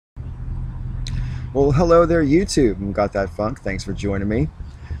Well, hello there, YouTube. Got that funk. Thanks for joining me.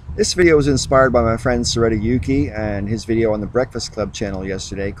 This video was inspired by my friend Soreta Yuki and his video on the Breakfast Club channel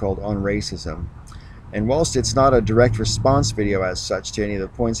yesterday called On Racism. And whilst it's not a direct response video as such to any of the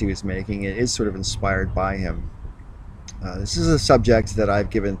points he was making, it is sort of inspired by him. This is a subject that I've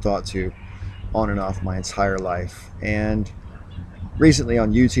given thought to on and off my entire life. And recently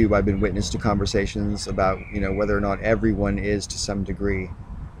on YouTube, I've been witness to conversations about, whether or not everyone is to some degree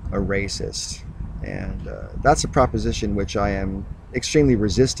a racist. And that's a proposition which I am extremely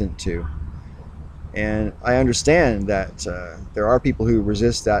resistant to. And I understand that there are people who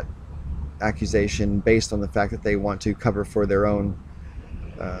resist that accusation based on the fact that they want to cover for their own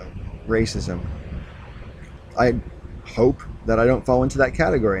racism. I hope that I don't fall into that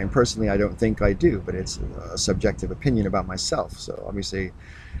category, and personally I don't think I do, but it's a subjective opinion about myself, so obviously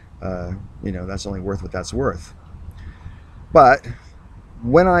that's only worth what that's worth. But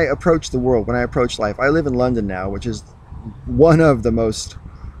when I approach the world, when I approach life, I live in London now, which is one of the most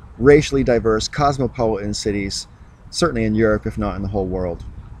racially diverse, cosmopolitan cities, certainly in Europe, if not in the whole world.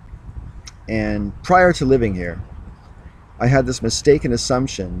 And prior to living here, I had this mistaken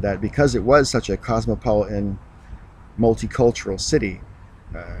assumption that because it was such a cosmopolitan, multicultural city,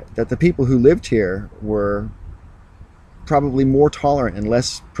 that the people who lived here were probably more tolerant and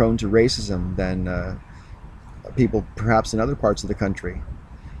less prone to racism than people perhaps in other parts of the country.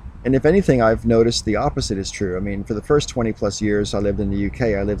 And if anything, I've noticed the opposite is true. I mean, for the first 20 plus years I lived in the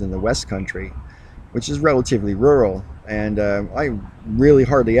UK, I lived in the West Country, which is relatively rural, and I really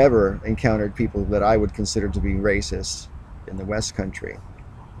hardly ever encountered people that I would consider to be racist in the West Country.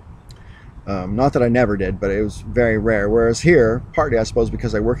 Not that I never did, but it was very rare. Whereas here, partly I suppose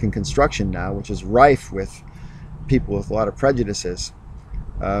because I work in construction now, which is rife with people with a lot of prejudices.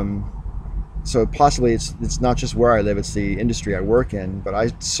 So possibly it's not just where I live, it's the industry I work in, but I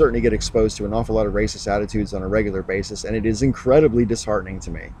certainly get exposed to an awful lot of racist attitudes on a regular basis, and it is incredibly disheartening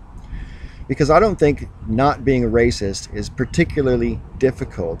to me. Because I don't think not being a racist is particularly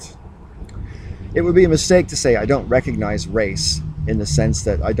difficult. It would be a mistake to say I don't recognize race in the sense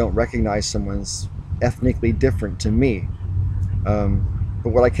that I don't recognize someone's ethnically different to me. But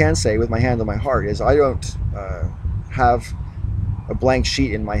what I can say with my hand on my heart is I don't have a blank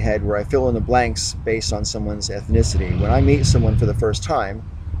sheet in my head where I fill in the blanks based on someone's ethnicity. When I meet someone for the first time,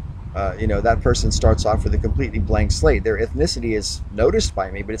 that person starts off with a completely blank slate. Their ethnicity is noticed by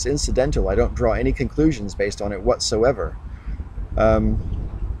me, but it's incidental. I don't draw any conclusions based on it whatsoever. I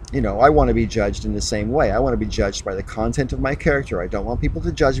want to be judged in the same way. I want to be judged by the content of my character. I don't want people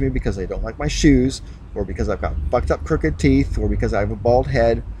to judge me because they don't like my shoes, or because I've got fucked up crooked teeth, or because I have a bald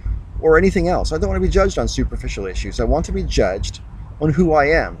head, or anything else. I don't want to be judged on superficial issues. I want to be judged on who I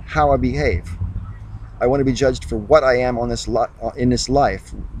am, how I behave. I want to be judged for what I am on this in this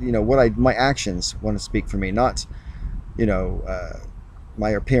life. My actions want to speak for me, not my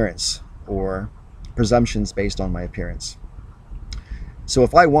appearance or presumptions based on my appearance. So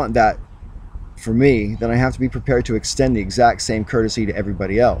if I want that for me, then I have to be prepared to extend the exact same courtesy to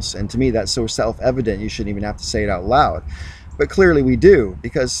everybody else. And to me, that's so self-evident you shouldn't even have to say it out loud. But clearly we do,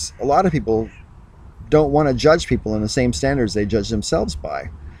 because a lot of people don't want to judge people in the same standards they judge themselves by.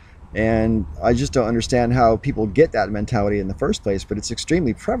 And I just don't understand how people get that mentality in the first place, but it's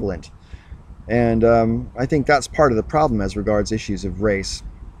extremely prevalent. And I think that's part of the problem as regards issues of race.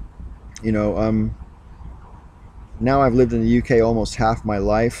 Now I've lived in the UK almost half my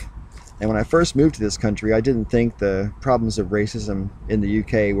life, and when I first moved to this country, I didn't think the problems of racism in the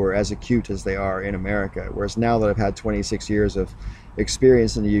UK were as acute as they are in America. Whereas now that I've had 26 years of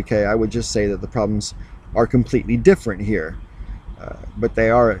experience in the UK, I would just say that the problems are completely different here. But they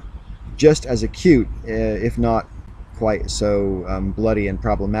are just as acute, if not quite so bloody and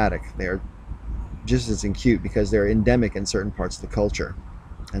problematic. They are just as acute because they're endemic in certain parts of the culture.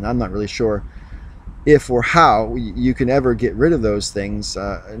 And I'm not really sure if or how you can ever get rid of those things.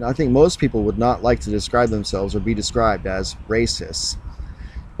 And I think most people would not like to describe themselves or be described as racists.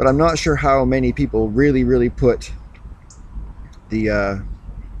 But I'm not sure how many people really put the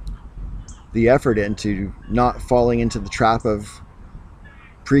effort into not falling into the trap of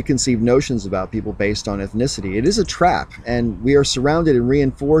preconceived notions about people based on ethnicity. It is a trap, and we are surrounded and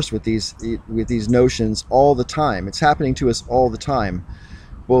reinforced with these notions all the time. It's happening to us all the time,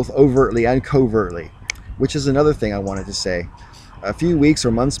 both overtly and covertly, which is another thing I wanted to say. A few weeks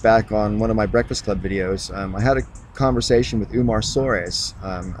or months back on one of my Breakfast Club videos, I had a conversation with Umar Sores.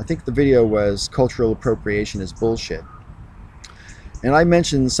 I think the video was Cultural Appropriation is Bullshit. And I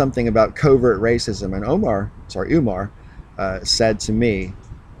mentioned something about covert racism, and Umar said to me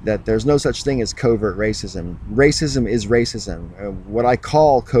that there's no such thing as covert racism. Racism is racism. What I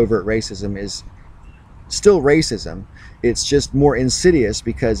call covert racism is still racism. It's just more insidious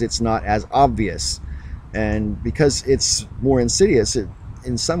because it's not as obvious. And because it's more insidious, it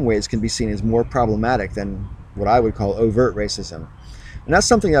in some ways can be seen as more problematic than what I would call overt racism. And that's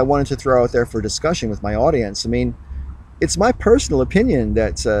something I wanted to throw out there for discussion with my audience. I mean, it's my personal opinion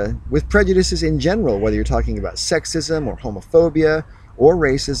that with prejudices in general, whether you're talking about sexism or homophobia or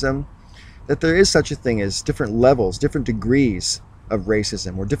racism, that there is such a thing as different levels, different degrees of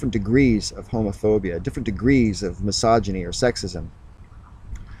racism, or different degrees of homophobia, different degrees of misogyny or sexism.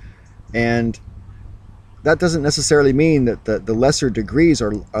 And that doesn't necessarily mean that the lesser degrees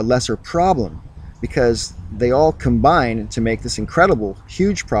are a lesser problem, because they all combine to make this incredible,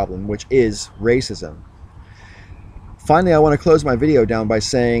 huge problem, which is racism. Finally, I want to close my video down by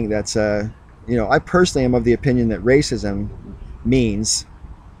saying that, I personally am of the opinion that racism means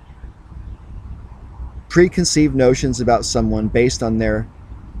preconceived notions about someone based on their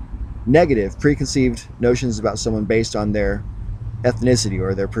negative preconceived notions about someone based on their ethnicity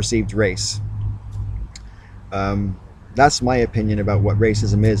or their perceived race. That's my opinion about what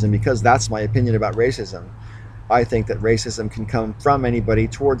racism is, and because that's my opinion about racism, I think that racism can come from anybody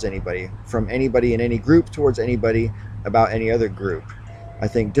towards anybody, from anybody in any group towards anybody about any other group. I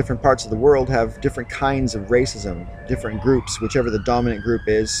think different parts of the world have different kinds of racism. Different groups, whichever the dominant group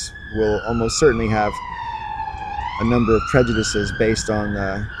is, will almost certainly have a number of prejudices based on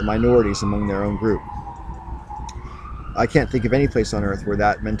the minorities among their own group. I can't think of any place on earth where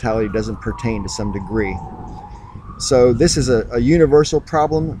that mentality doesn't pertain to some degree. So this is a universal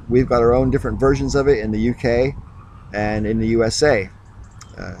problem. We've got our own different versions of it in the UK and in the USA,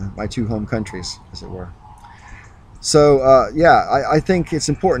 my two home countries, as it were. So yeah, I think it's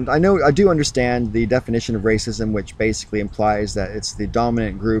important. I do understand the definition of racism, which basically implies that it's the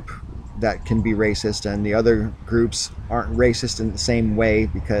dominant group that can be racist and the other groups aren't racist in the same way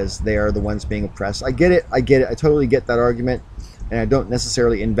because they are the ones being oppressed. I get it. I totally get that argument, and I don't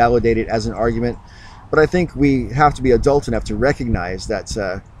necessarily invalidate it as an argument. But I think we have to be adult enough to recognize that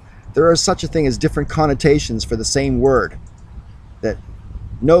there are such a thing as different connotations for the same word. That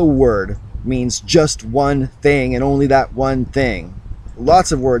no word means just one thing and only that one thing.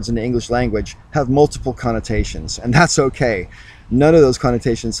 Lots of words in the English language have multiple connotations, and that's okay. None of those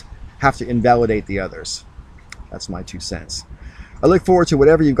connotations have to invalidate the others. That's my 2 cents. I look forward to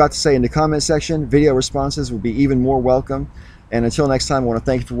whatever you've got to say in the comment section. Video responses will be even more welcome. And until next time, I want to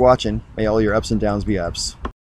thank you for watching. May all your ups and downs be ups.